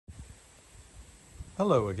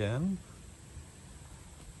Hello again.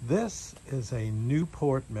 This is a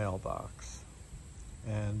Newport mailbox,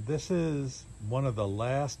 and this is one of the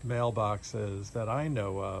last mailboxes that I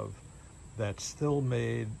know of that's still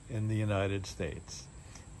made in the United States.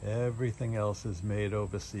 Everything else is made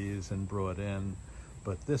overseas and brought in,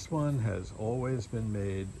 but this one has always been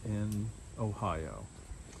made in Ohio.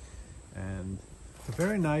 And it's a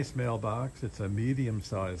very nice mailbox. It's a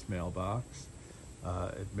medium-sized mailbox.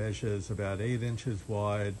 It measures about 8 inches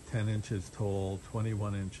wide, 10 inches tall,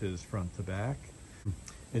 21 inches front to back.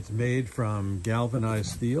 It's made from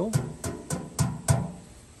galvanized steel.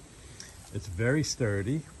 It's very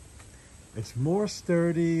sturdy. It's more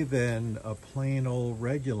sturdy than a plain old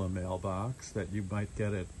regular mailbox that you might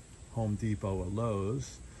get at Home Depot or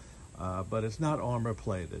Lowe's, but it's not armor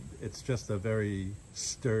plated. It's just a very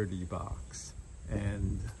sturdy box.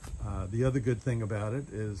 And the other good thing about it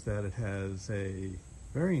is that it has a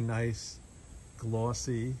very nice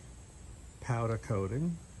glossy powder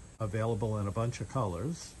coating available in a bunch of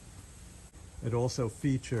colors. It also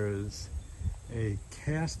features a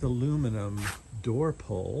cast aluminum door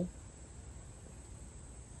pull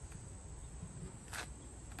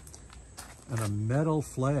and a metal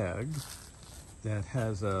flag that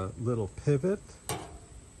has a little pivot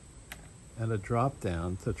and a drop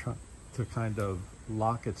down to kind of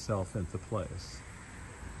lock itself into place.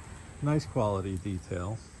 Nice quality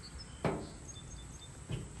detail.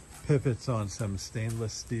 Pivots on some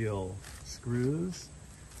stainless steel screws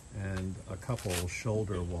and a couple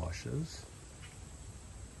shoulder washers.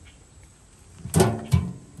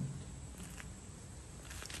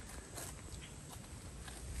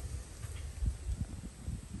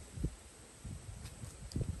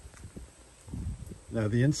 Now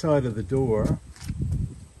the inside of the door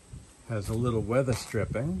has a little weather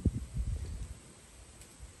stripping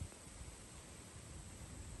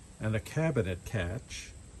and a cabinet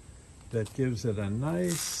catch that gives it a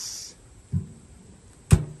nice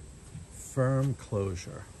firm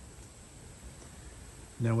closure.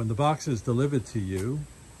 Now when the box is delivered to you,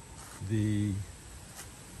 the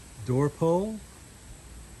door pull,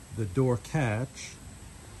 the door catch,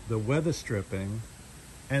 the weather stripping,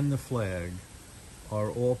 and the flag are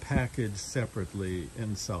all packaged separately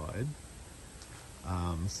inside.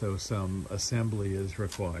 So some assembly is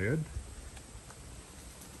required.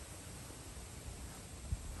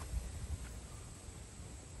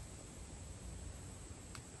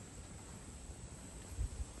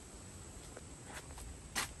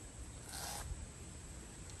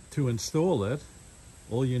 To install it,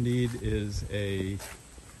 all you need is a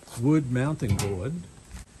wood mounting board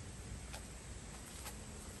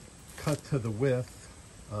cut to the width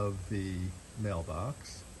of the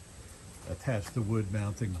mailbox. Attach the wood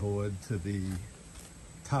mounting board to the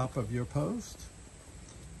top of your post,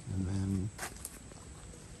 and then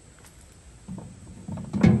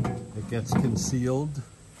it gets concealed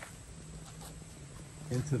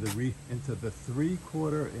into the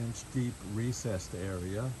 3/4 inch deep recessed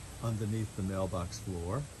area underneath the mailbox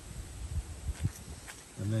floor.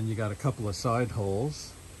 And then you got a couple of side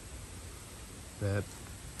holes that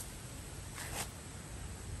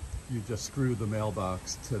you just screw the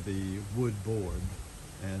mailbox to the wood board,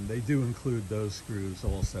 and they do include those screws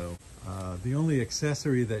also. The only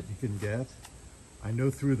accessory that you can get, I know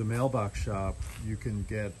through the Mailbox Shop you can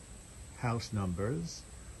get house numbers,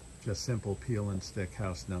 just simple peel and stick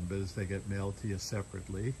house numbers. They get mailed to you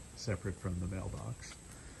separately, separate from the mailbox.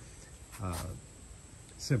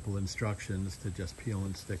 Simple instructions to just peel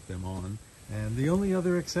and stick them on. And the only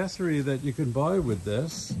other accessory that you can buy with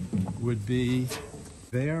this would be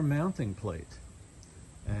their mounting plate.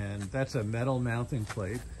 And that's a metal mounting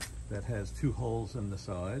plate that has 2 holes in the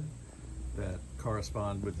side that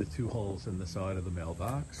correspond with the 2 holes in the side of the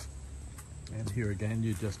mailbox. And here again,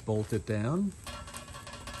 you just bolt it down.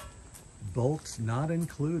 Bolts not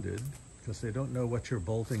included, because they don't know what you're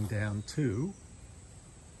bolting down to.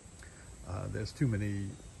 There's too many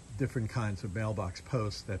different kinds of mailbox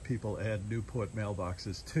posts that people add Newport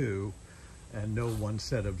mailboxes to, and no one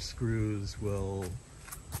set of screws will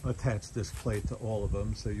attach this plate to all of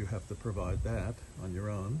them, so you have to provide that on your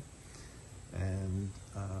own. And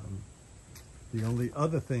the only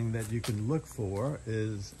other thing that you can look for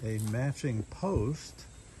is a matching post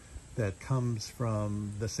that comes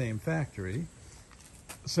from the same factory.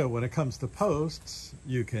 So when it comes to posts,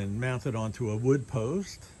 you can mount it onto a wood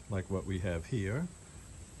post, like what we have here,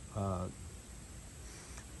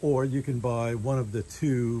 or you can buy one of the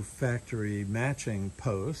 2 factory matching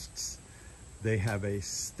posts. They have a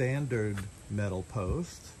standard metal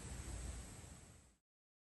post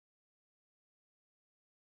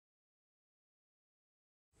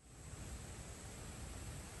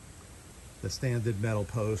The standard metal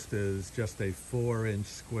post is just a 4-inch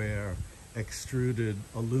square extruded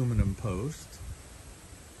aluminum post.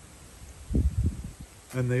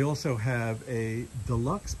 And they also have a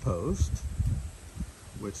deluxe post,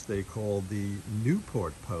 which they call the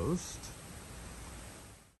Newport post.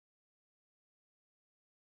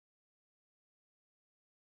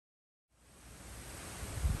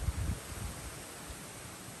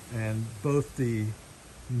 And both the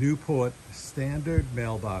Newport standard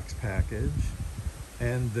mailbox package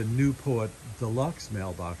and the Newport deluxe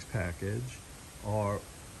mailbox package are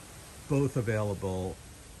both available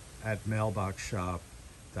at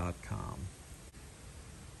mailboxshoppe.com.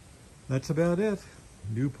 That's about it.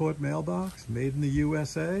 Newport Mailbox, made in the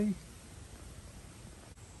USA.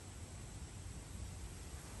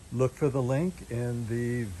 Look for the link in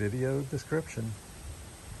the video description.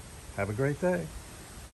 Have a great day.